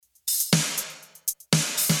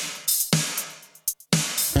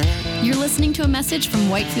You're listening to a message from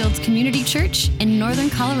Whitefields Community Church in Northern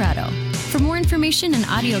Colorado. For more information and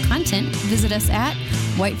audio content, visit us at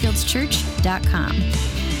whitefieldschurch.com.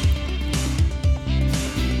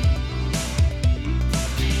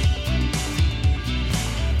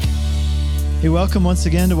 Hey, welcome once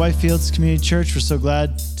again to Whitefields Community Church. We're so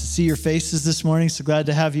glad to see your faces this morning. So glad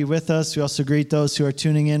to have you with us. We also greet those who are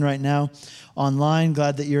tuning in right now online.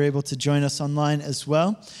 Glad that you're able to join us online as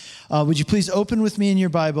well. Would you please open with me in your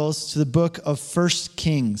Bibles to the book of 1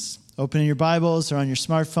 Kings. Open in your Bibles or on your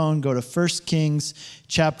smartphone, go to 1 Kings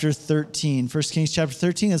chapter 13. 1 Kings chapter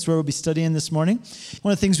 13, that's where we'll be studying this morning.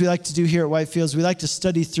 One of the things we like to do here at Whitefields, we like to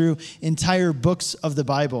study through entire books of the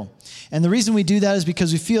Bible. And the reason we do that is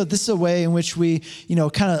because we feel this is a way in which we,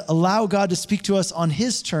 kind of allow God to speak to us on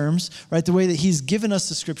His terms, right? The way that He's given us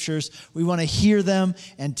the scriptures. We want to hear them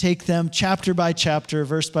and take them chapter by chapter,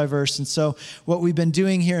 verse by verse. And so what we've been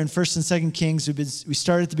doing here in 1st and 2nd Kings, we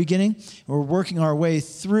started at the beginning, and we're working our way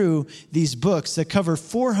through these books that cover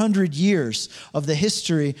 400 years of the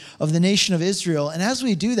history of the nation of Israel. And as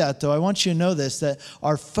we do that, though, I want you to know this, that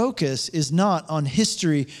our focus is not on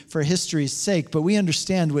history for history's sake, but we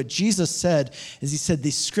understand what Jesus said, is He said,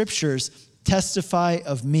 these scriptures testify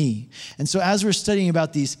of me. And so as we're studying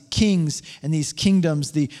about these kings and these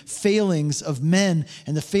kingdoms, the failings of men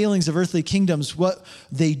and the failings of earthly kingdoms, what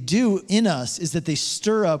they do in us is that they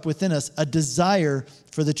stir up within us a desire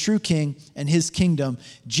for the true king and his kingdom,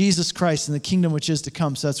 Jesus Christ, and the kingdom which is to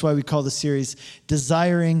come. So that's why we call the series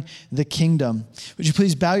Desiring the Kingdom. Would you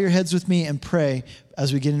please bow your heads with me and pray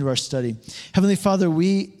as we get into our study. Heavenly Father,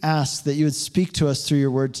 we ask that you would speak to us through your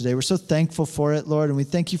word today. We're so thankful for it, Lord, and we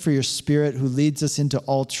thank you for your Spirit who leads us into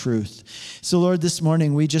all truth. So, Lord, this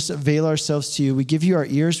morning we just avail ourselves to you. We give you our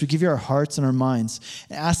ears, we give you our hearts and our minds,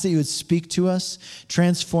 and ask that you would speak to us,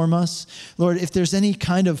 transform us. Lord, if there's any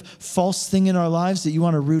kind of false thing in our lives that you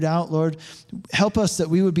want to root out, Lord, help us that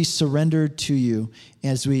we would be surrendered to you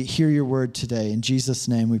as we hear your word today. In Jesus'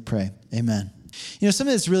 name we pray. Amen. Something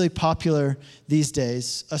that's really popular these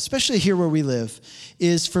days, especially here where we live,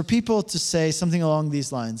 is for people to say something along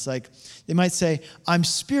these lines. Like they might say, I'm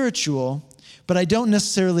spiritual, but I don't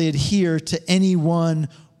necessarily adhere to any one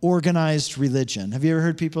organized religion. Have you ever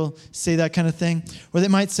heard people say that kind of thing? Or they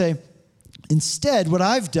might say, instead, what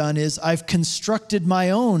I've done is I've constructed my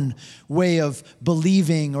own way of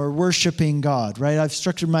believing or worshiping God, right? I've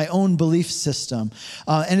structured my own belief system.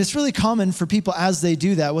 And it's really common for people as they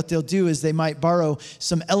do that. What they'll do is they might borrow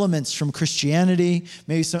some elements from Christianity,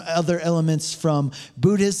 maybe some other elements from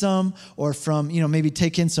Buddhism, or from, maybe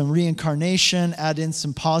take in some reincarnation, add in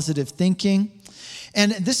some positive thinking.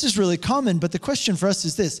 And this is really common, but the question for us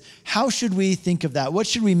is this: how should we think of that? What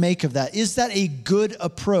should we make of that? Is that a good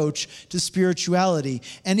approach to spirituality?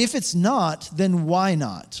 And if it's not, then why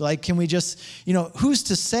not? Like, can we just, who's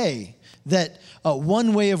to say that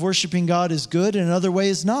one way of worshiping God is good and another way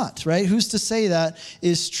is not, right? Who's to say that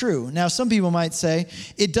is true? Now, some people might say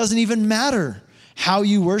it doesn't even matter how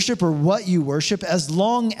you worship or what you worship, as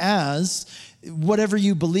long as whatever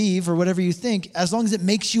you believe or whatever you think, as long as it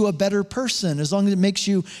makes you a better person, as long as it makes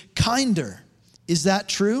you kinder. Is that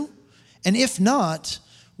true? And if not,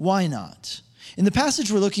 why not? In the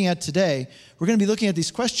passage we're looking at today, we're going to be looking at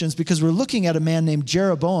these questions because we're looking at a man named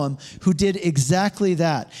Jeroboam who did exactly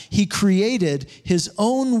that. He created his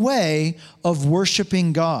own way of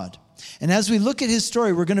worshiping God. And as we look at his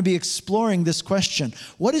story, we're going to be exploring this question.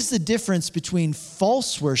 What is the difference between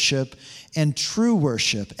false worship and true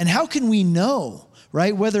worship? And how can we know,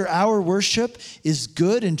 right, whether our worship is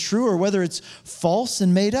good and true or whether it's false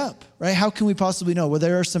and made up, right? How can we possibly know? Well,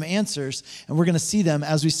 there are some answers, and we're going to see them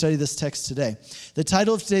as we study this text today. The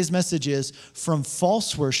title of today's message is From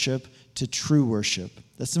False Worship to True Worship.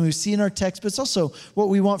 That's something we see in our text, but it's also what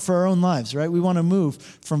we want for our own lives, right? We want to move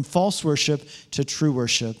from false worship to true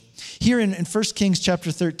worship. Here in 1 Kings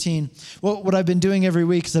chapter 13, what I've been doing every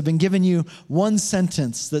week is I've been giving you one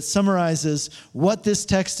sentence that summarizes what this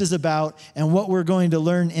text is about and what we're going to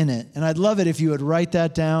learn in it. And I'd love it if you would write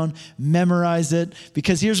that down, memorize it,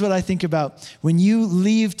 because here's what I think about. When you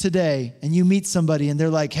leave today and you meet somebody and they're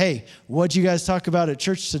like, hey, what'd you guys talk about at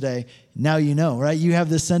church today? Now you know, right? You have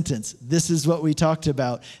this sentence. This is what we talked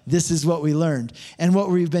about. This is what we learned. And what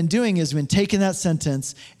we've been doing is we've been taking that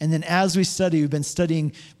sentence, and then as we study, we've been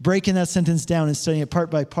studying, breaking that sentence down and studying it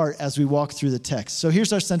part by part as we walk through the text. So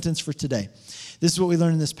here's our sentence for today. This is what we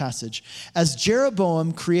learn in this passage. As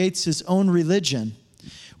Jeroboam creates his own religion,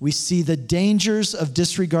 we see the dangers of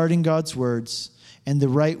disregarding God's words and the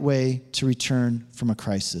right way to return from a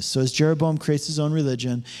crisis. So as Jeroboam creates his own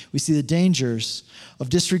religion, we see the dangers of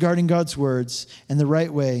disregarding God's words and the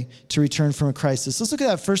right way to return from a crisis. Let's look at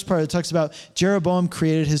that first part that talks about Jeroboam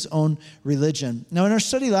created his own religion. Now, in our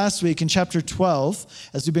study last week in chapter 12,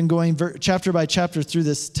 as we've been going chapter by chapter through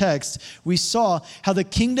this text, we saw how the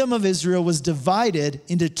kingdom of Israel was divided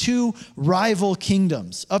into two rival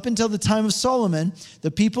kingdoms. Up until the time of Solomon,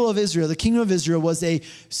 the people of Israel, the kingdom of Israel, was a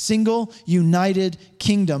single, united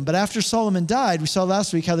kingdom. But after Solomon died, we saw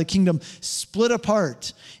last week how the kingdom split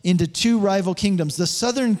apart into two rival kingdoms. The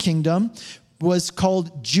southern kingdom was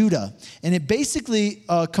called Judah, and it basically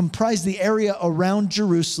comprised the area around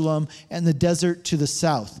Jerusalem and the desert to the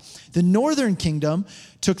south. The northern kingdom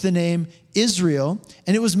took the name Israel,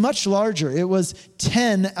 and it was much larger. It was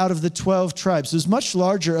 10 out of the 12 tribes. It was much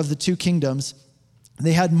larger of the two kingdoms.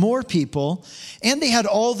 They had more people, and they had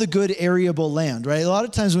all the good arable land, right? A lot of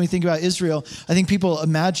times when we think about Israel, I think people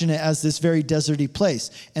imagine it as this very deserty place,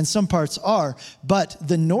 and some parts are, but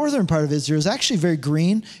the northern part of Israel is actually very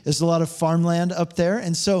green. There's a lot of farmland up there,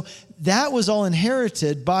 and so that was all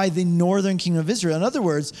inherited by the northern kingdom of Israel. In other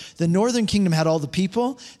words, the northern kingdom had all the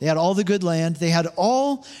people, they had all the good land, they had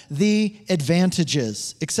all the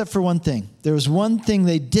advantages, except for one thing. There was one thing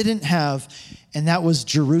they didn't have, and that was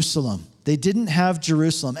Jerusalem. They didn't have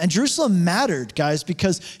Jerusalem. And Jerusalem mattered, guys,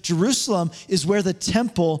 because Jerusalem is where the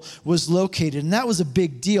temple was located. And that was a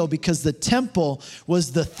big deal because the temple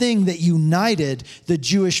was the thing that united the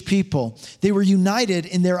Jewish people. They were united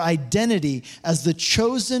in their identity as the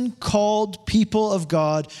chosen, called people of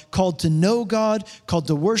God, called to know God, called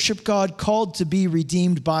to worship God, called to be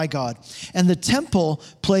redeemed by God. And the temple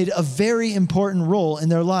played a very important role in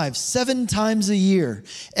their lives. 7 times a year,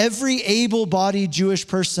 every able-bodied Jewish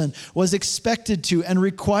person was expected to and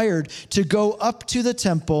required to go up to the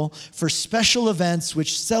temple for special events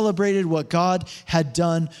which celebrated what God had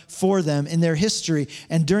done for them in their history.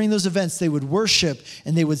 And during those events, they would worship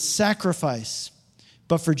and they would sacrifice.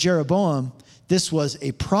 But for Jeroboam, this was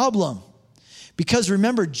a problem. Because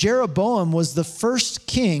remember, Jeroboam was the first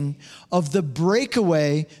king of the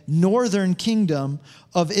breakaway northern kingdom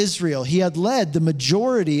of Israel. He had led the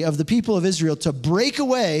majority of the people of Israel to break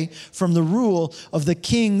away from the rule of the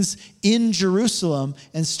kings in Jerusalem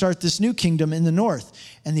and start this new kingdom in the north.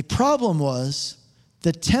 And the problem was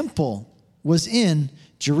the temple was in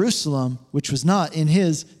Jerusalem, which was not in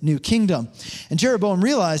his new kingdom. And Jeroboam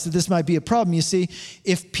realized that this might be a problem. You see,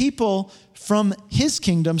 if people from his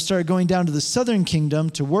kingdom started going down to the southern kingdom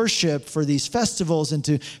to worship for these festivals and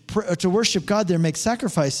to worship God there, make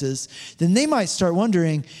sacrifices, then they might start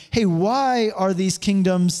wondering, hey, why are these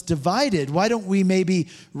kingdoms divided? Why don't we maybe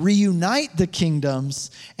reunite the kingdoms?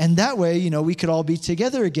 And that way, we could all be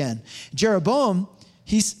together again. Jeroboam,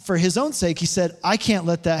 for his own sake, he said, I can't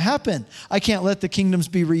let that happen. I can't let the kingdoms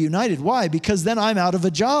be reunited. Why? Because then I'm out of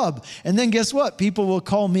a job. And then guess what? People will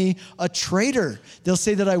call me a traitor. They'll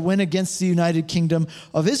say that I went against the united kingdom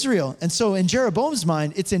of Israel. And so in Jeroboam's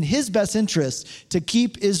mind, it's in his best interest to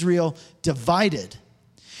keep Israel divided.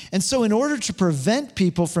 And so in order to prevent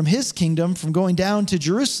people from his kingdom from going down to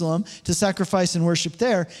Jerusalem to sacrifice and worship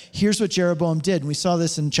there, here's what Jeroboam did. And we saw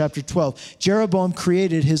this in chapter 12. Jeroboam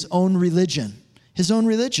created his own religion. His own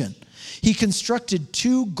religion. He constructed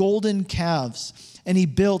 2 golden calves, and he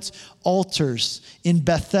built altars in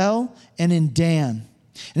Bethel and in Dan.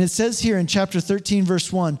 And it says here in chapter 13,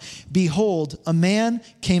 verse 1, behold, a man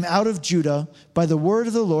came out of Judah by the word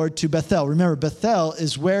of the Lord to Bethel. Remember, Bethel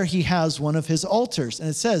is where he has one of his altars. And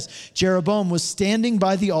it says, Jeroboam was standing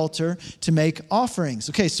by the altar to make offerings.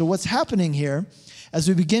 Okay, so what's happening here as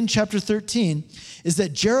we begin chapter 13 is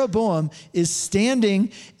that Jeroboam is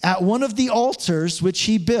standing at one of the altars which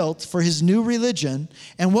he built for his new religion.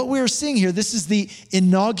 And what we're seeing here, this is the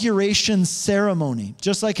inauguration ceremony.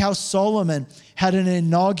 Just like how Solomon had an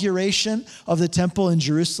inauguration of the temple in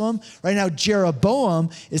Jerusalem. Right now, Jeroboam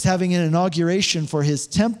is having an inauguration for his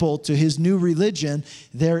temple to his new religion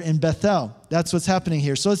there in Bethel. That's what's happening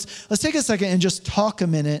here. So let's take a second and just talk a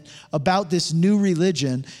minute about this new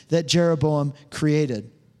religion that Jeroboam created.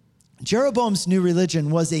 Jeroboam's new religion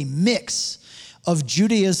was a mix of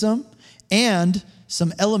Judaism and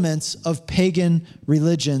some elements of pagan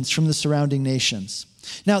religions from the surrounding nations.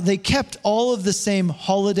 Now, they kept all of the same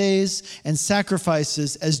holidays and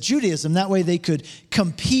sacrifices as Judaism. That way they could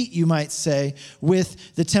compete, you might say,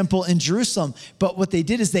 with the temple in Jerusalem. But what they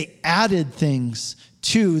did is they added things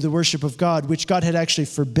to the worship of God, which God had actually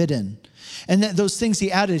forbidden. And those things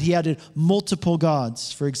he added multiple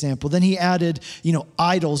gods, for example. Then he added,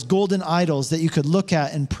 idols, golden idols that you could look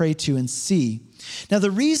at and pray to and see. Now,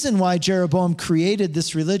 the reason why Jeroboam created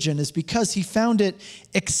this religion is because he found it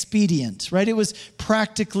expedient, right? It was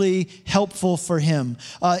practically helpful for him.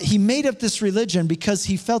 He made up this religion because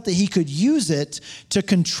he felt that he could use it to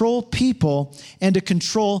control people and to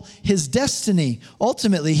control his destiny.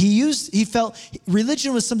 Ultimately, he felt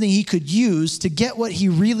religion was something he could use to get what he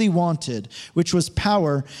really wanted, which was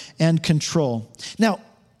power and control. Now,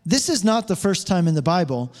 this is not the first time in the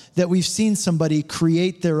Bible that we've seen somebody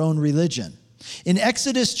create their own religion. In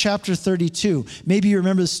Exodus chapter 32, maybe you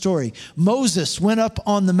remember the story, Moses went up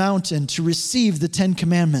on the mountain to receive the 10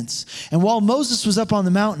 commandments. And while Moses was up on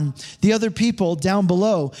the mountain, the other people down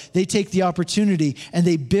below, they take the opportunity and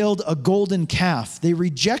they build a golden calf. They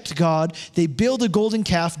reject God. They build a golden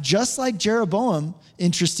calf just like Jeroboam,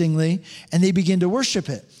 interestingly, and they begin to worship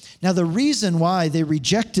it. Now, the reason why they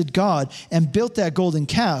rejected God and built that golden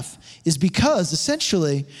calf is because,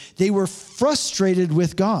 essentially, they were frustrated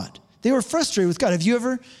with God. They were frustrated with God. Have you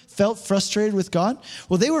ever felt frustrated with God?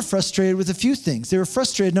 Well, they were frustrated with a few things. They were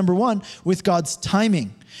frustrated, number one, with God's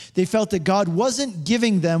timing. They felt that God wasn't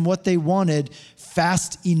giving them what they wanted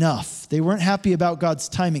fast enough. They weren't happy about God's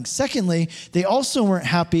timing. Secondly, they also weren't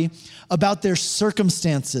happy about their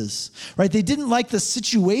circumstances, right? They didn't like the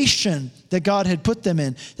situation that God had put them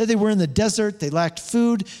in, that they were in the desert, they lacked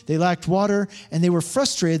food, they lacked water, and they were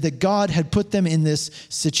frustrated that God had put them in this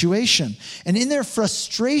situation. And in their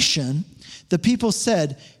frustration, the people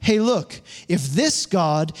said, hey, look, if this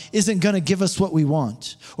God isn't going to give us what we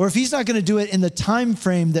want, or if he's not going to do it in the time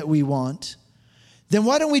frame that we want, then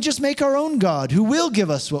why don't we just make our own God who will give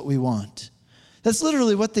us what we want? That's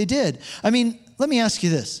literally what they did. I mean, let me ask you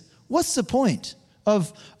this. What's the point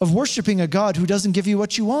of worshiping a God who doesn't give you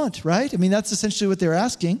what you want, right? I mean, that's essentially what they're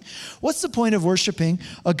asking. What's the point of worshiping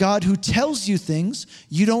a God who tells you things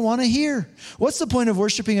you don't want to hear? What's the point of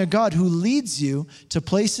worshiping a God who leads you to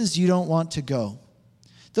places you don't want to go?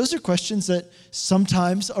 Those are questions that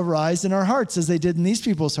sometimes arise in our hearts, as they did in these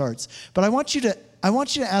people's hearts. But I want you to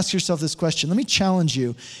ask yourself this question. Let me challenge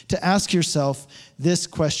you to ask yourself this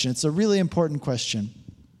question. It's a really important question.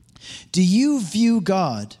 Do you view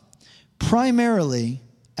God primarily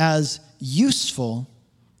as useful,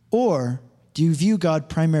 or do you view God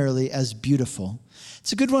primarily as beautiful?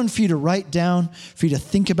 It's a good one for you to write down, for you to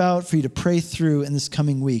think about, for you to pray through in this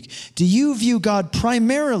coming week. Do you view God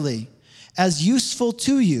primarily as useful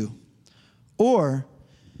to you, or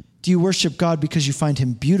do you worship God because you find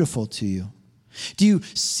him beautiful to you? Do you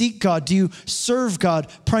seek God? Do you serve God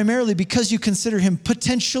primarily because you consider him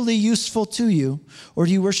potentially useful to you? Or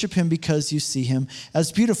do you worship him because you see him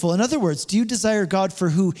as beautiful? In other words, do you desire God for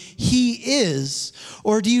who he is?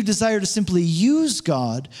 Or do you desire to simply use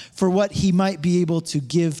God for what he might be able to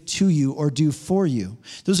give to you or do for you?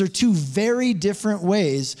 Those are two very different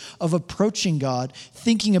ways of approaching God,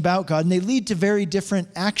 thinking about God, and they lead to very different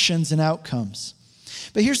actions and outcomes.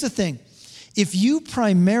 But here's the thing. If you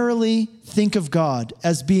primarily think of God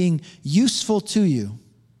as being useful to you,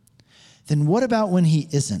 then what about when he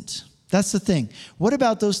isn't? That's the thing. What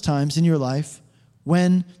about those times in your life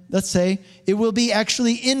when, let's say, it will be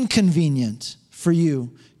actually inconvenient for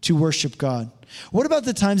you to worship God? What about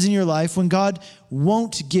the times in your life when God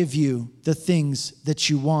won't give you the things that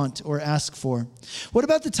you want or ask for? What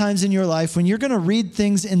about the times in your life when you're going to read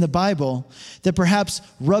things in the Bible that perhaps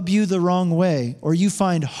rub you the wrong way or you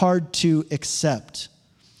find hard to accept?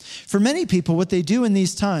 For many people, what they do in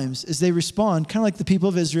these times is they respond kind of like the people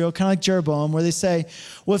of Israel, kind of like Jeroboam, where they say,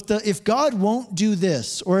 well, if God won't do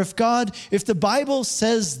this, or if the Bible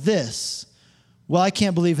says this, well, I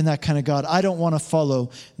can't believe in that kind of God. I don't want to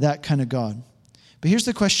follow that kind of God. But here's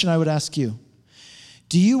the question I would ask you.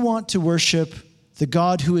 Do you want to worship the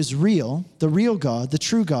God who is real, the real God, the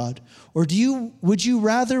true God, or would you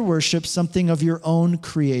rather worship something of your own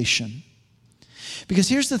creation? Because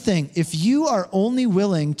here's the thing. If you are only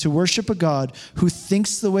willing to worship a God who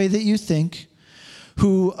thinks the way that you think,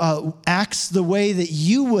 who acts the way that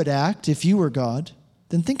you would act if you were God,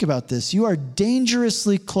 then think about this. You are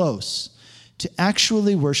dangerously close to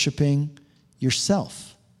actually worshiping yourself.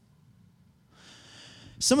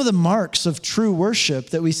 Some of the marks of true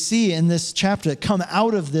worship that we see in this chapter that come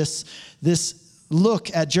out of this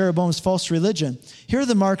look at Jeroboam's false religion, here are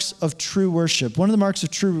the marks of true worship. One of the marks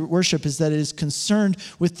of true worship is that it is concerned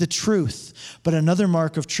with the truth. But another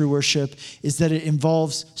mark of true worship is that it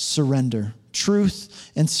involves surrender.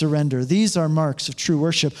 Truth and surrender. These are marks of true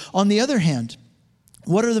worship. On the other hand,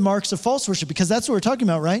 What are the marks of false worship? Because that's what we're talking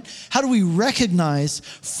about, right? How do we recognize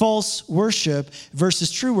false worship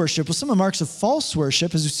versus true worship? Well, some of the marks of false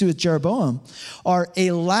worship, as we see with Jeroboam, are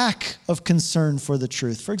a lack of concern for the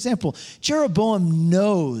truth. For example, Jeroboam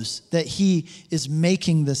knows that he is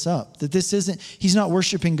making this up, that he's not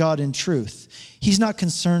worshiping God in truth. He's not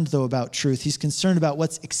concerned, though, about truth. He's concerned about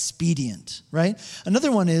what's expedient, right?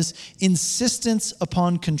 Another one is insistence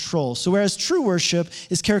upon control. So whereas true worship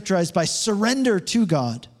is characterized by surrender to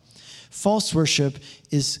God, false worship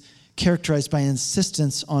is characterized by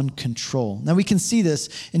insistence on control. Now we can see this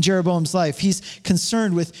in Jeroboam's life. He's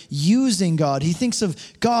concerned with using God. He thinks of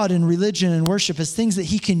God and religion and worship as things that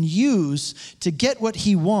he can use to get what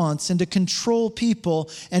he wants and to control people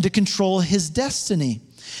and to control his destiny.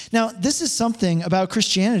 Now, this is something about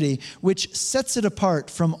Christianity which sets it apart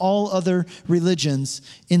from all other religions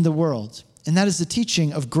in the world. And that is the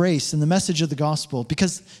teaching of grace and the message of the gospel.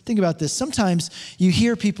 Because think about this. Sometimes you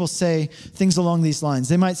hear people say things along these lines.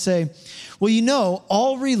 They might say, well,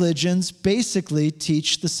 all religions basically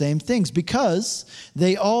teach the same things because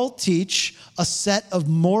they all teach a set of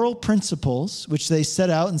moral principles, which they set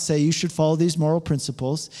out and say you should follow these moral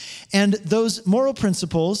principles. And those moral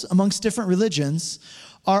principles amongst different religions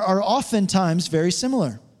are oftentimes very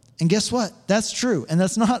similar. And guess what? That's true. And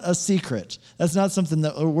that's not a secret. That's not something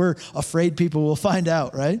that we're afraid people will find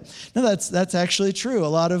out, right? No, that's actually true. A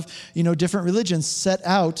lot of, different religions set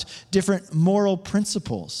out different moral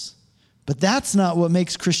principles. But that's not what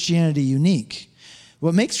makes Christianity unique.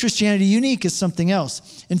 What makes Christianity unique is something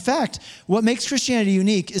else. In fact, what makes Christianity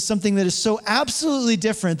unique is something that is so absolutely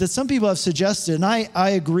different that some people have suggested, and I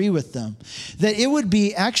agree with them, that it would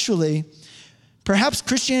be actually, perhaps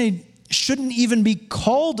Christianity shouldn't even be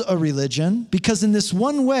called a religion because in this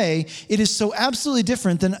one way, it is so absolutely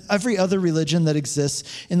different than every other religion that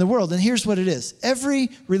exists in the world. And here's what it is. Every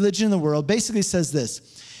religion in the world basically says this: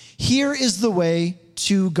 here is the way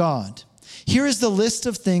to God. Here is the list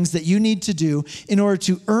of things that you need to do in order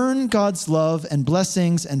to earn God's love and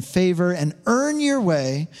blessings and favor and earn your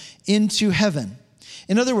way into heaven.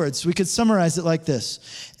 In other words, we could summarize it like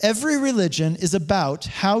this. Every religion is about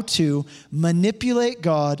how to manipulate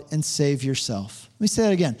God and save yourself. Let me say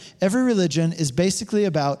that again. Every religion is basically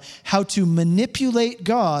about how to manipulate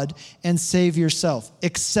God and save yourself,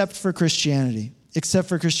 except for Christianity. Except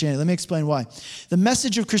for Christianity. Let me explain why. The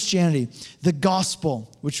message of Christianity, the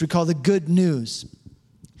gospel, which we call the good news,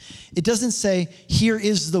 it doesn't say, here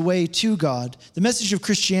is the way to God. The message of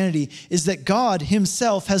Christianity is that God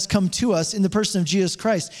himself has come to us in the person of Jesus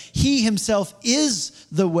Christ. He himself is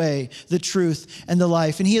the way, the truth, and the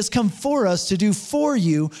life. And he has come for us to do for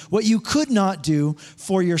you what you could not do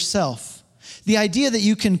for yourself. The idea that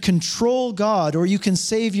you can control God or you can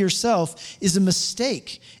save yourself is a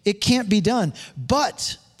mistake. It can't be done.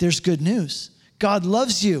 But there's good news. God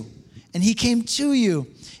loves you, and he came to you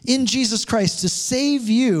in Jesus Christ to save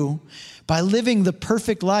you by living the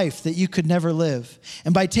perfect life that you could never live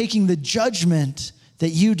and by taking the judgment that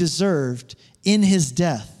you deserved in his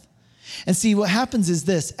death. And see, what happens is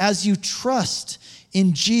this: as you trust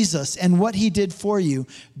in Jesus and what he did for you,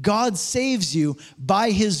 God saves you by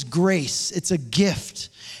his grace. It's a gift.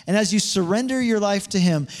 And as you surrender your life to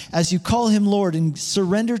him, as you call him Lord and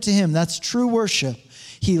surrender to him, that's true worship.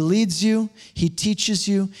 He leads you, he teaches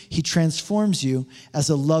you, he transforms you as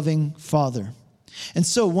a loving father. And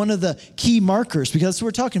so one of the key markers, because that's what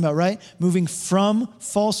we're talking about, right? Moving from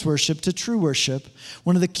false worship to true worship.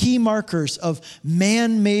 One of the key markers of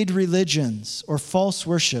man-made religions or false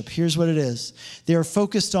worship, here's what it is. They are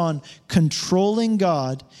focused on controlling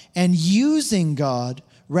God and using God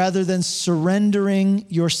rather than surrendering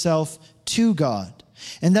yourself to God.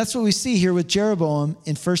 And that's what we see here with Jeroboam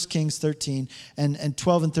in 1 Kings 13 and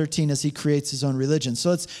 12 and 13 as he creates his own religion. So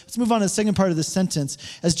let's move on to the second part of this sentence.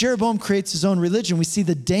 As Jeroboam creates his own religion, we see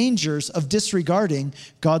the dangers of disregarding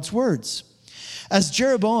God's words. As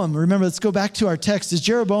Jeroboam, remember, let's go back to our text. As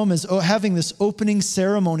Jeroboam is having this opening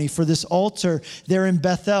ceremony for this altar there in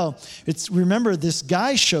Bethel, remember, this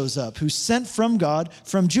guy shows up who's sent from God,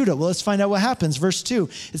 from Judah. Well, let's find out what happens. Verse 2,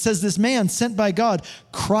 it says, this man sent by God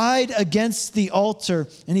cried against the altar,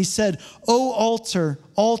 and he said, O altar,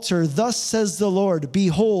 altar, thus says the Lord,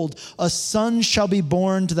 behold, a son shall be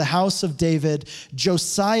born to the house of David,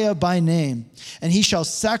 Josiah by name, and he shall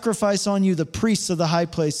sacrifice on you the priests of the high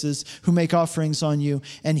places who make offerings on you,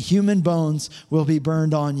 and human bones will be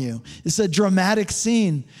burned on you. It's a dramatic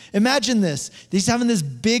scene. Imagine this. He's having this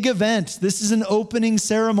big event. This is an opening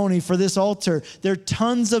ceremony for this altar. There are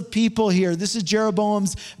tons of people here. This is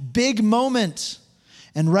Jeroboam's big moment.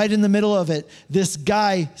 And right in the middle of it, this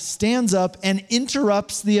guy stands up and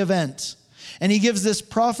interrupts the event. And he gives this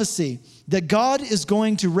prophecy. that God is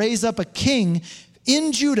going to raise up a king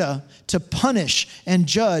in Judah to punish and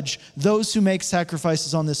judge those who make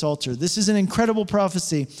sacrifices on this altar. This is an incredible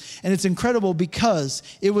prophecy, and it's incredible because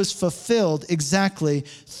it was fulfilled exactly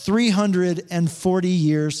 340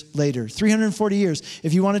 years later. 340 years.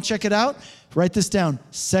 If you want to check it out, write this down.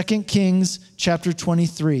 2 Kings chapter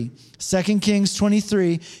 23. 2 Kings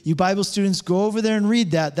 23. You Bible students, go over there and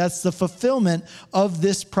read that. That's the fulfillment of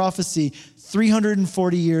this prophecy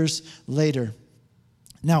 340 years later.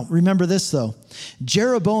 Now, remember this, though.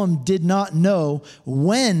 Jeroboam did not know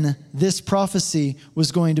when this prophecy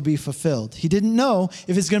was going to be fulfilled. He didn't know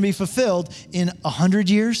if it's going to be fulfilled in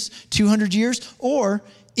 100 years, 200 years, or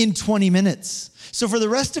in 20 minutes. So for the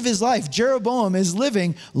rest of his life, Jeroboam is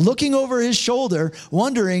living, looking over his shoulder,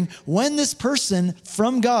 wondering when this person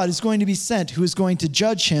from God is going to be sent who is going to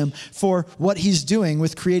judge him for what he's doing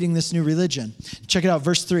with creating this new religion. Check it out,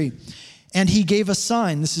 verse 3. And he gave a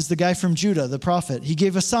sign. This is the guy from Judah, the prophet. He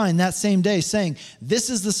gave a sign that same day saying, this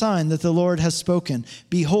is the sign that the Lord has spoken.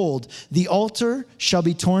 Behold, the altar shall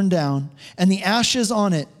be torn down and the ashes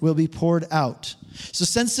on it will be poured out. So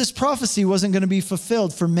since this prophecy wasn't going to be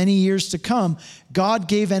fulfilled for many years to come, God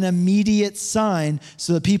gave an immediate sign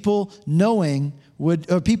so that people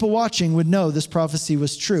watching would know this prophecy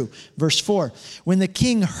was true. Verse 4, when the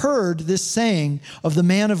king heard this saying of the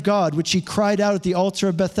man of God, which he cried out at the altar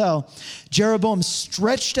of Bethel, Jeroboam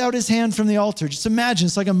stretched out his hand from the altar. Just imagine,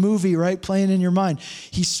 it's like a movie, right? Playing in your mind.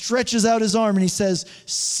 He stretches out his arm and he says,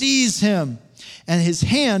 seize him. And his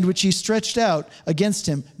hand, which he stretched out against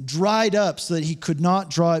him, dried up so that he could not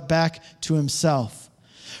draw it back to himself.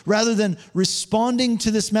 Rather than responding to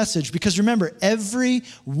this message, because remember, every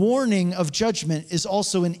warning of judgment is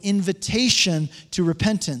also an invitation to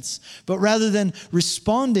repentance. But rather than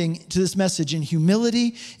responding to this message in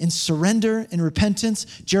humility, in surrender, in repentance,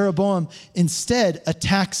 Jeroboam instead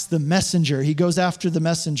attacks the messenger. He goes after the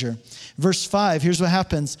messenger. Verse 5, here's what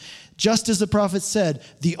happens. Just as the prophet said,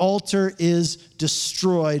 the altar is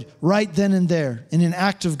destroyed right then and there in an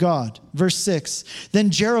act of God. Verse 6, then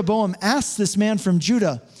Jeroboam asked this man from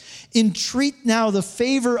Judah, entreat now the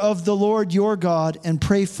favor of the Lord your God and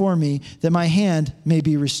pray for me that my hand may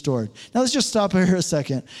be restored. Now let's just stop here a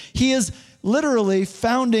second. He is literally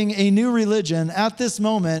founding a new religion at this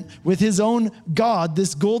moment with his own God,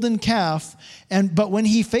 this golden calf. But when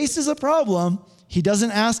he faces a problem, he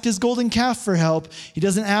doesn't ask his golden calf for help. He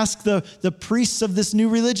doesn't ask the priests of this new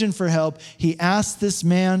religion for help. He asks this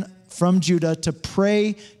man from Judah to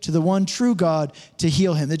pray to the one true God to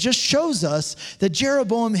heal him. It just shows us that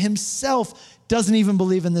Jeroboam himself doesn't even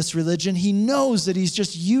believe in this religion. He knows that he's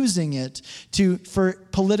just using it for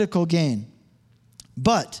political gain.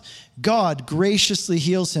 But God graciously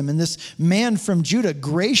heals him, and this man from Judah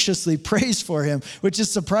graciously prays for him, which is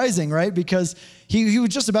surprising, right? Because he was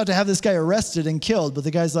just about to have this guy arrested and killed, but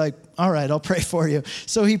the guy's like, all right, I'll pray for you.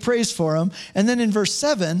 So he prays for him. And then in verse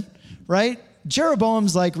 7, right,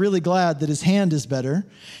 Jeroboam's like really glad that his hand is better.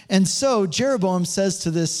 And so Jeroboam says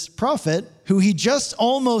to this prophet, who he just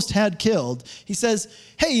almost had killed, he says,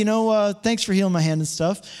 hey, thanks for healing my hand and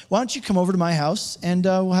stuff. Why don't you come over to my house and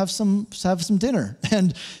we'll have some dinner?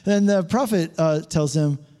 And then the prophet tells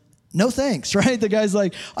him, no thanks, right? The guy's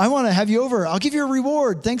like, I want to have you over. I'll give you a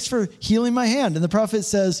reward. Thanks for healing my hand. And the prophet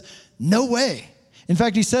says, no way. In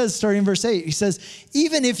fact, he says, starting in verse 8, he says,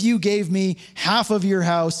 even if you gave me half of your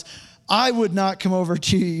house, I would not come over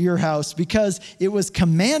to your house, because it was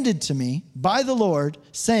commanded to me by the Lord,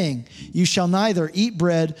 saying, you shall neither eat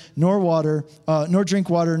bread nor drink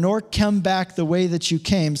water, nor come back the way that you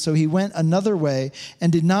came. So he went another way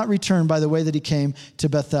and did not return by the way that he came to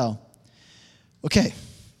Bethel. Okay,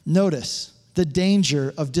 notice the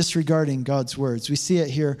danger of disregarding God's words. We see it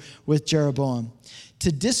here with Jeroboam.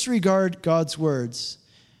 To disregard God's words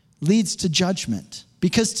leads to judgment.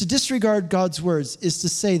 Because to disregard God's words is to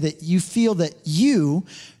say that you feel that you,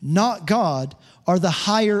 not God, are the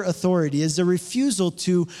higher authority, is a refusal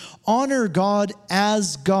to honor God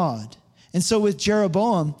as God. And so with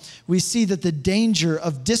Jeroboam, we see that the danger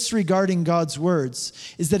of disregarding God's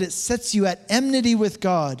words is that it sets you at enmity with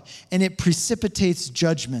God and it precipitates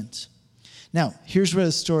judgment. Now, here's where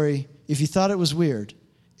the story, if you thought it was weird,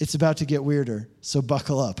 it's about to get weirder, so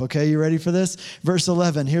buckle up, okay? You ready for this? Verse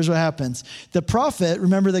 11, here's what happens. The prophet,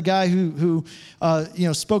 remember the guy who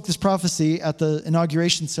spoke this prophecy at the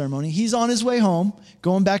inauguration ceremony, he's on his way home,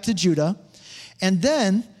 going back to Judah. And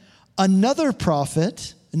then another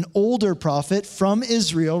prophet an older prophet from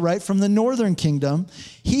Israel, right, from the northern kingdom,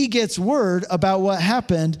 he gets word about what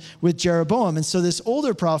happened with Jeroboam. And so this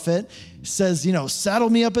older prophet says, saddle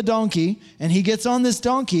me up a donkey. And he gets on this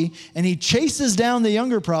donkey and he chases down the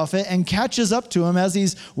younger prophet and catches up to him as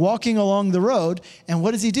he's walking along the road. And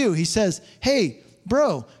what does he do? He says, hey,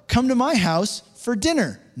 bro, come to my house for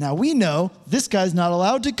dinner. Now, we know this guy's not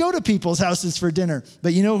allowed to go to people's houses for dinner.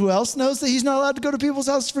 But you know who else knows that he's not allowed to go to people's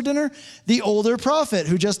houses for dinner? The older prophet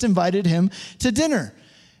who just invited him to dinner.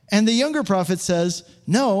 And the younger prophet says,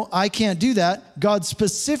 no, I can't do that. God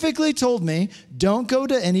specifically told me, don't go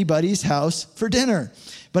to anybody's house for dinner.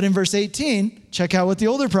 But in verse 18, check out what the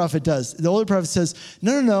older prophet does. The older prophet says,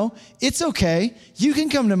 no, it's okay. You can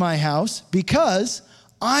come to my house because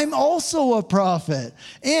I'm also a prophet.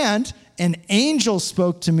 And an angel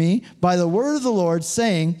spoke to me by the word of the Lord,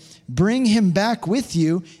 saying, bring him back with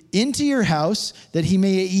you into your house that he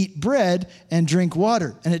may eat bread and drink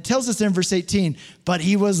water. And it tells us in verse 18, but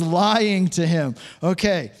he was lying to him.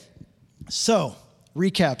 Okay, so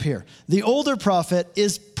recap here. The older prophet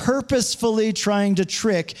is purposefully trying to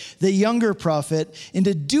trick the younger prophet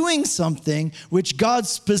into doing something which God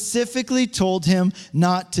specifically told him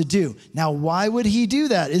not to do. Now, why would he do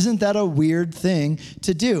that? Isn't that a weird thing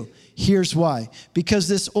to do? Here's why. Because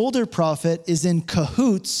this older prophet is in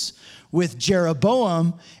cahoots with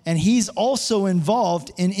Jeroboam, and he's also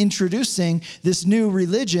involved in introducing this new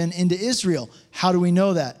religion into Israel. How do we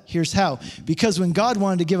know that? Here's how. Because when God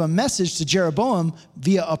wanted to give a message to Jeroboam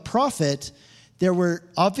via a prophet, there were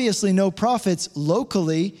obviously no prophets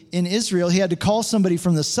locally in Israel. He had to call somebody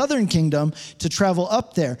from the southern kingdom to travel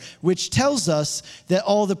up there, which tells us that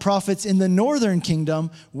all the prophets in the northern kingdom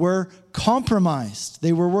were compromised.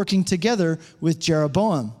 They were working together with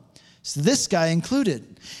Jeroboam. So this guy included.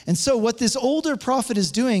 And so what this older prophet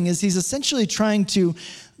is doing is he's essentially trying to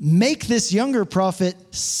make this younger prophet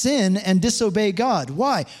sin and disobey God.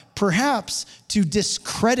 Why? Perhaps to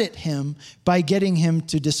discredit him by getting him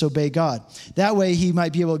to disobey God. That way he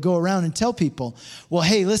might be able to go around and tell people, well,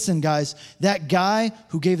 hey, listen, guys, that guy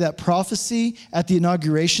who gave that prophecy at the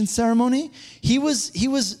inauguration ceremony, he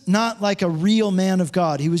was not like a real man of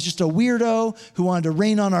God. He was just a weirdo who wanted to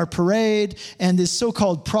rain on our parade, and this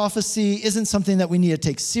so-called prophecy isn't something that we need to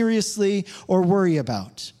take seriously or worry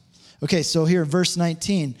about. Okay, so here, verse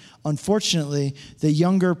 19, unfortunately, the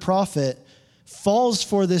younger prophet falls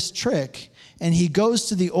for this trick, and he goes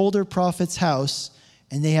to the older prophet's house,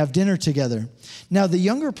 and they have dinner together. Now, the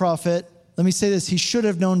younger prophet, let me say this, he should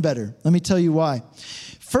have known better. Let me tell you why.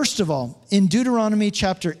 First of all, in Deuteronomy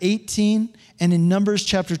chapter 18 and in Numbers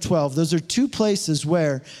chapter 12, those are two places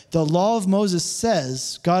where the law of Moses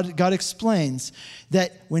says, God explains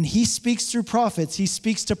that when he speaks through prophets, he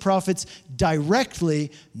speaks to prophets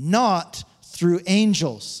directly, not through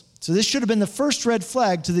angels. So this should have been the first red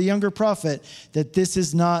flag to the younger prophet that this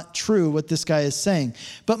is not true, what this guy is saying.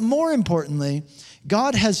 But more importantly,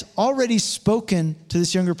 God has already spoken to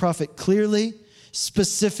this younger prophet clearly,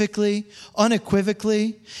 specifically,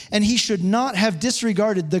 unequivocally, and he should not have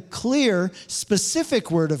disregarded the clear,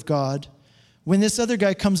 specific word of God when this other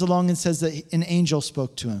guy comes along and says that an angel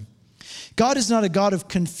spoke to him. God is not a God of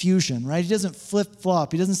confusion, right? He doesn't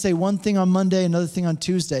flip-flop. He doesn't say one thing on Monday, another thing on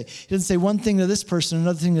Tuesday. He doesn't say one thing to this person,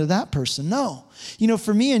 another thing to that person. No.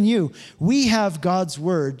 For me and you, we have God's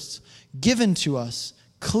words given to us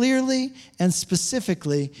clearly and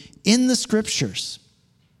specifically in the scriptures.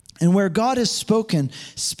 And where God has spoken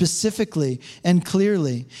specifically and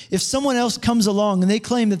clearly, if someone else comes along and they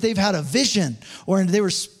claim that they've had a vision, or they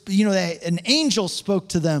were, an angel spoke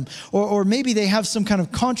to them, or maybe they have some kind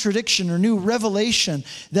of contradiction or new revelation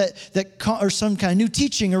or some kind of new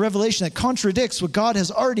teaching or revelation that contradicts what God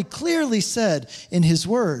has already clearly said in his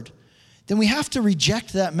word, then we have to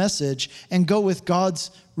reject that message and go with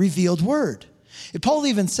God's revealed word. Paul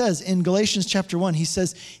even says in Galatians chapter 1, he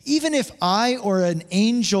says, even if I or an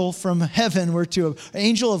angel from heaven an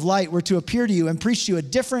angel of light were to appear to you and preach to you a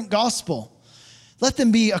different gospel, let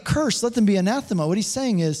them be accursed, let them be anathema. What he's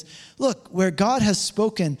saying is, look, where God has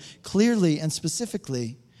spoken clearly and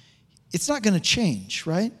specifically, it's not going to change,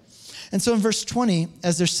 right? And so in verse 20,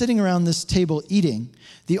 as they're sitting around this table eating,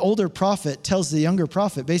 the older prophet tells the younger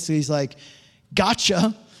prophet, basically he's like,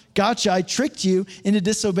 gotcha, I tricked you into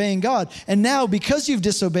disobeying God. And now, because you've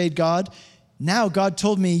disobeyed God, now God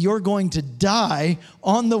told me you're going to die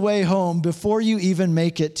on the way home before you even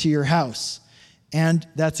make it to your house. And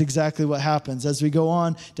that's exactly what happens. As we go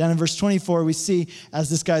on, down in verse 24, we see as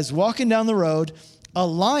this guy's walking down the road, a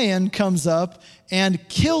lion comes up and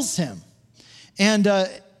kills him. And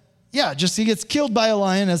he gets killed by a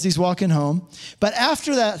lion as he's walking home. But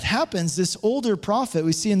after that happens, this older prophet,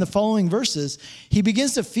 we see in the following verses, he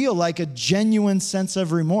begins to feel like a genuine sense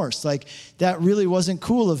of remorse. Like, that really wasn't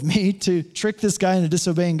cool of me to trick this guy into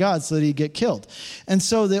disobeying God so that he'd get killed. And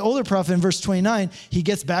so the older prophet in verse 29, he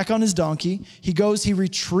gets back on his donkey. He goes, he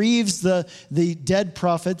retrieves the dead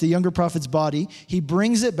prophet, the younger prophet's body. He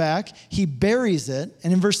brings it back. He buries it.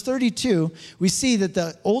 And in verse 32, we see that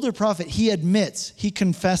the older prophet, he admits, he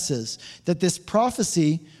confesses that this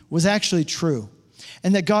prophecy was actually true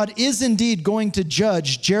and that God is indeed going to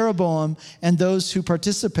judge Jeroboam and those who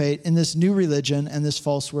participate in this new religion and this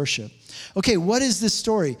false worship. Okay, what is this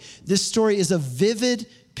story? This story is a vivid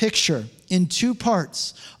picture in two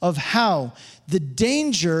parts of how the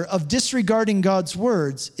danger of disregarding God's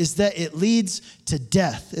words is that it leads to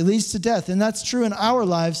death. It leads to death, and that's true in our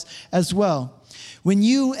lives as well. When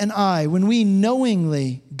you and I, when we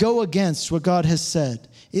knowingly go against what God has said,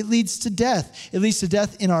 it leads to death. It leads to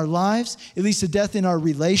death in our lives. It leads to death in our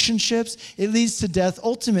relationships. It leads to death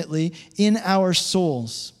ultimately in our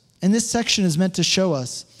souls. And this section is meant to show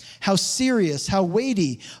us how serious, how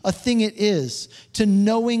weighty a thing it is to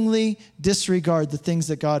knowingly disregard the things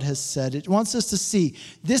that God has said. It wants us to see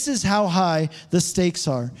this is how high the stakes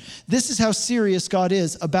are. This is how serious God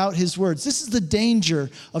is about his words. This is the danger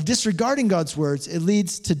of disregarding God's words. It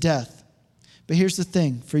leads to death. But here's the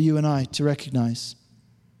thing for you and I to recognize.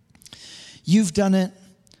 You've done it.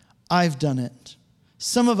 I've done it.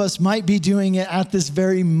 Some of us might be doing it at this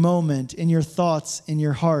very moment in your thoughts, in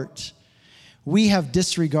your heart. We have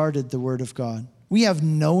disregarded the word of God. We have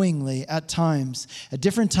knowingly at times, at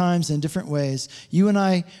different times in different ways, you and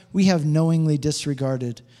I, we have knowingly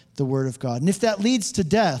disregarded the word of God. And if that leads to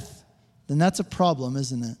death, then that's a problem,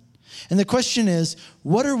 isn't it? And the question is,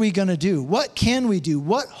 what are we going to do? What can we do?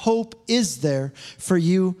 What hope is there for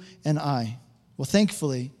you and I? Well,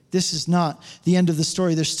 thankfully, this is not the end of the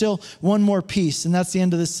story. There's still one more piece, and that's the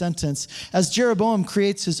end of this sentence. As Jeroboam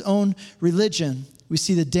creates his own religion, we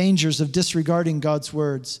see the dangers of disregarding God's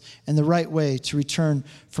words and the right way to return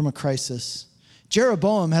from a crisis.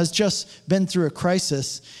 Jeroboam has just been through a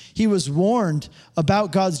crisis. He was warned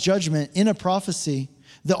about God's judgment in a prophecy.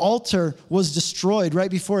 The altar was destroyed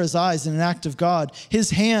right before his eyes in an act of God. His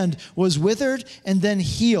hand was withered and then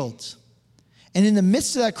healed. And in the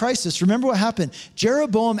midst of that crisis, remember what happened.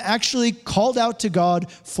 Jeroboam actually called out to God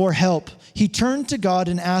for help. He turned to God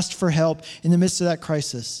and asked for help in the midst of that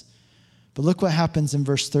crisis. But look what happens in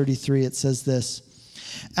verse 33. It says this,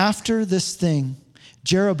 after this thing,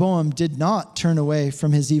 Jeroboam did not turn away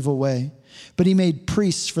from his evil way, but he made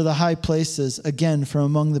priests for the high places again from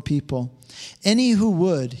among the people. Any who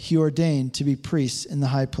would, he ordained to be priests in the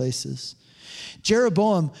high places.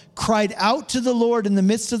 Jeroboam cried out to the Lord in the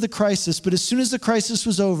midst of the crisis, but as soon as the crisis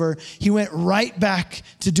was over, he went right back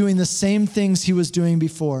to doing the same things he was doing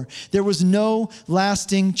before. There was no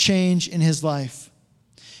lasting change in his life.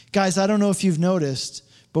 Guys, I don't know if you've noticed,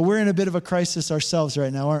 but we're in a bit of a crisis ourselves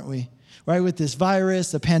right now, aren't we? Right, with this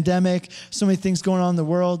virus, the pandemic, so many things going on in the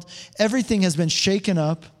world. Everything has been shaken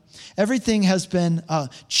up. Everything has been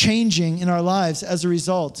changing in our lives as a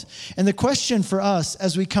result. And the question for us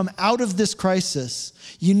as we come out of this crisis,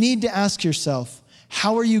 you need to ask yourself,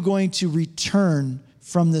 how are you going to return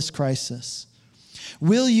from this crisis?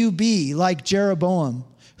 Will you be like Jeroboam,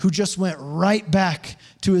 who just went right back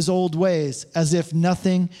to his old ways as if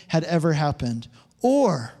nothing had ever happened?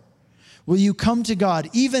 Or will you come to God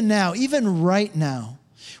even now, even right now,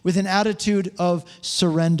 with an attitude of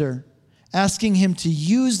surrender, asking him to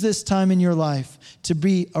use this time in your life to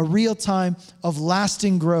be a real time of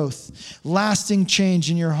lasting growth, lasting change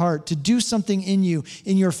in your heart, to do something in you,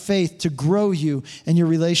 in your faith, to grow you and your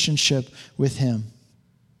relationship with him?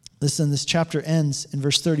 Listen, this chapter ends in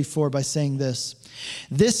verse 34 by saying this.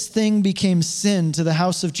 This thing became sin to the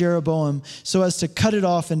house of Jeroboam so as to cut it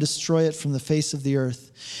off and destroy it from the face of the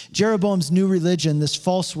earth. Jeroboam's new religion, this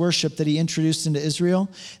false worship that he introduced into Israel,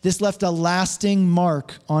 this left a lasting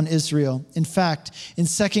mark on Israel. In fact, in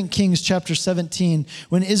 2 Kings chapter 17,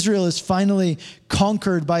 when Israel is finally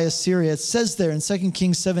conquered by Assyria, it says there in 2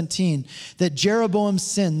 Kings 17 that Jeroboam's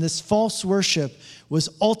sin, this false worship, was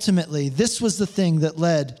ultimately, this was the thing that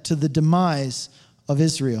led to the demise of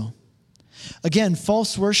Israel. Again,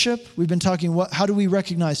 false worship, we've been talking, how do we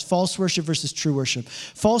recognize false worship versus true worship?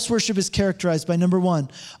 False worship is characterized by, number one,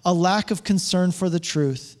 a lack of concern for the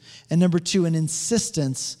truth, and number two, an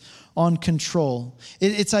insistence on control.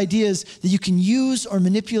 Its idea is that you can use or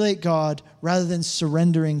manipulate God rather than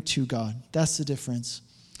surrendering to God. That's the difference.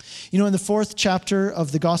 You know, in the 4th chapter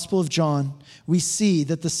of the Gospel of John, we see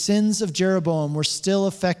that the sins of Jeroboam were still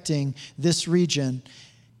affecting this region.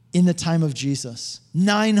 in the time of Jesus,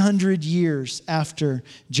 900 years after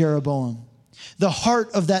Jeroboam. The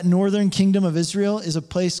heart of that northern kingdom of Israel is a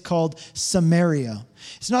place called Samaria.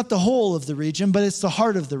 It's not the whole of the region, but it's the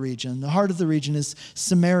heart of the region. The heart of the region is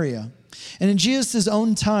Samaria. And in Jesus'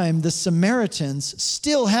 own time, the Samaritans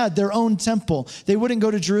still had their own temple. They wouldn't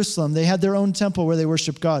go to Jerusalem. They had their own temple where they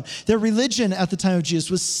worshiped God. Their religion at the time of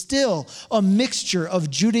Jesus was still a mixture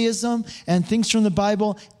of Judaism and things from the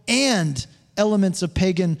Bible and elements of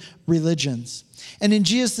pagan religions. And in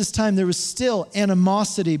Jesus' time, there was still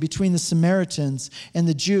animosity between the Samaritans and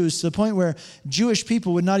the Jews to the point where Jewish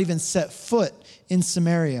people would not even set foot in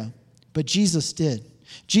Samaria. But Jesus did.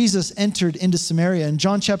 Jesus entered into Samaria. In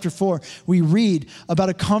John chapter 4, we read about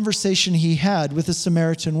a conversation he had with a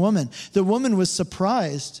Samaritan woman. The woman was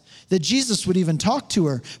surprised that Jesus would even talk to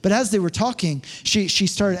her. But as they were talking, she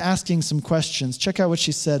started asking some questions. Check out what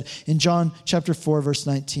she said in John chapter 4, verse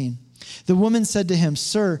 19. The woman said to him,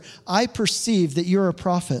 "Sir, I perceive that you're a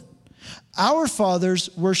prophet. Our fathers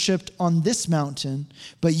worshipped on this mountain,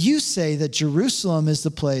 but you say that Jerusalem is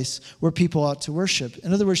the place where people ought to worship."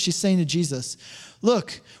 In other words, she's saying to Jesus,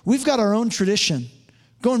 look, we've got our own tradition.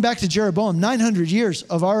 Going back to Jeroboam, 900 years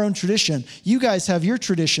of our own tradition. You guys have your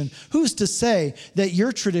tradition. Who's to say that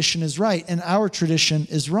your tradition is right and our tradition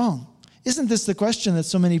is wrong? Isn't this the question that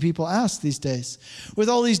so many people ask these days? With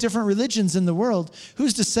all these different religions in the world,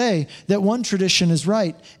 who's to say that one tradition is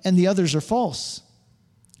right and the others are false?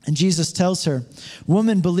 And Jesus tells her,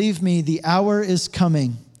 "Woman, believe me, the hour is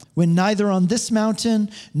coming when neither on this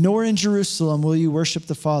mountain nor in Jerusalem will you worship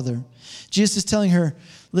the Father." Jesus is telling her,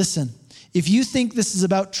 listen, if you think this is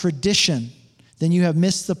about tradition, then you have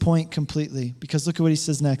missed the point completely. Because look at what he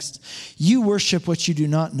says next. "You worship what you do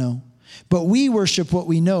not know, but we worship what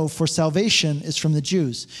we know, for salvation is from the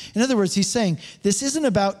Jews." In other words, he's saying, this isn't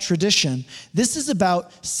about tradition. This is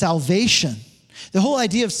about salvation. The whole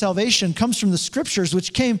idea of salvation comes from the scriptures,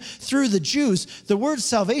 which came through the Jews. The word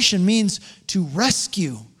salvation means to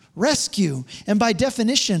rescue. And by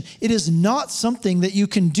definition, it is not something that you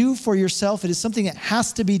can do for yourself. It is something that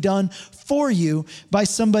has to be done for you by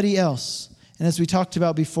somebody else. And as we talked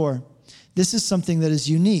about before, this is something that is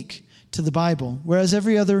unique to the Bible. Whereas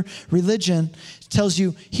every other religion tells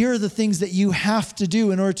you, here are the things that you have to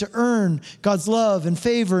do in order to earn God's love and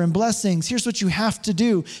favor and blessings. Here's what you have to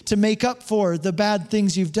do to make up for the bad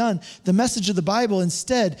things you've done. The message of the Bible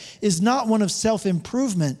instead is not one of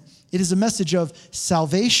self-improvement. It is a message of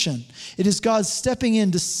salvation. It is God stepping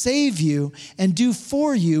in to save you and do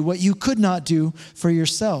for you what you could not do for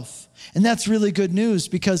yourself. And that's really good news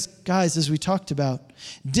because, guys, as we talked about,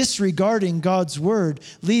 disregarding God's word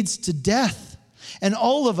leads to death. And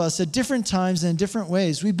all of us at different times and in different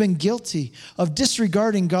ways, we've been guilty of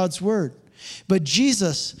disregarding God's word. But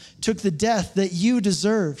Jesus took the death that you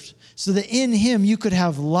deserved so that in him you could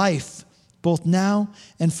have life, both now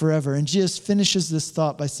and forever. And Jesus finishes this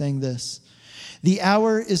thought by saying this: "The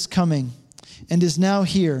hour is coming and is now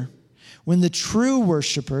here when the true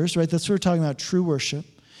worshipers," right? That's what we're talking about, true worship.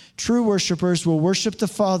 "True worshipers will worship the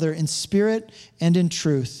Father in spirit and in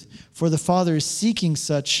truth, for the Father is seeking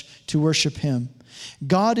such to worship him.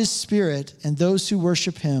 God is spirit, and those who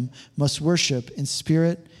worship him must worship in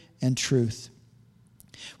spirit and truth."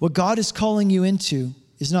 What God is calling you into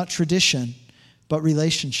is not tradition, but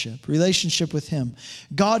relationship with him.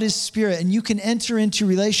 God is spirit, and you can enter into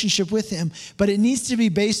relationship with him, but it needs to be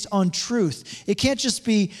based on truth. It can't just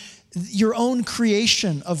be your own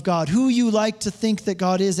creation of God, who you like to think that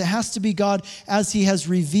God is. It has to be God as he has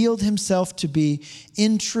revealed himself to be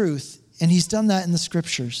in truth, and he's done that in the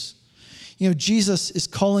scriptures. You know, Jesus is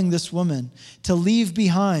calling this woman to leave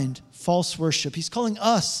behind false worship. He's calling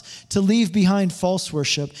us to leave behind false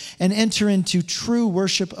worship and enter into true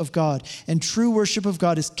worship of God. And true worship of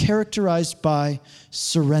God is characterized by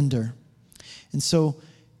surrender. And so,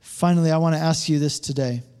 finally, I want to ask you this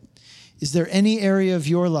today. Is there any area of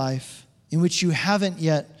your life in which you haven't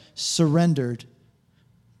yet surrendered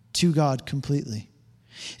to God completely?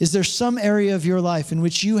 Is there some area of your life in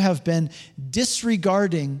which you have been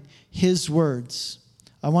disregarding his words?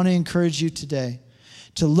 I want to encourage you today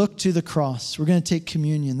to look to the cross. We're going to take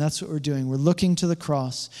communion. That's what we're doing. We're looking to the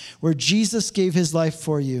cross where Jesus gave his life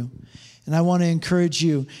for you. And I want to encourage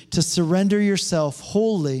you to surrender yourself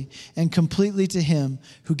wholly and completely to him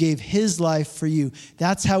who gave his life for you.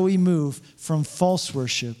 That's how we move from false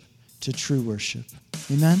worship to true worship.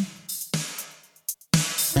 Amen?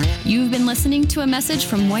 You've been listening to a message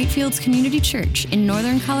from Whitefields Community Church in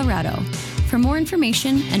Northern Colorado. For more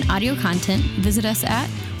information and audio content, visit us at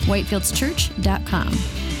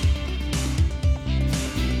whitefieldschurch.com.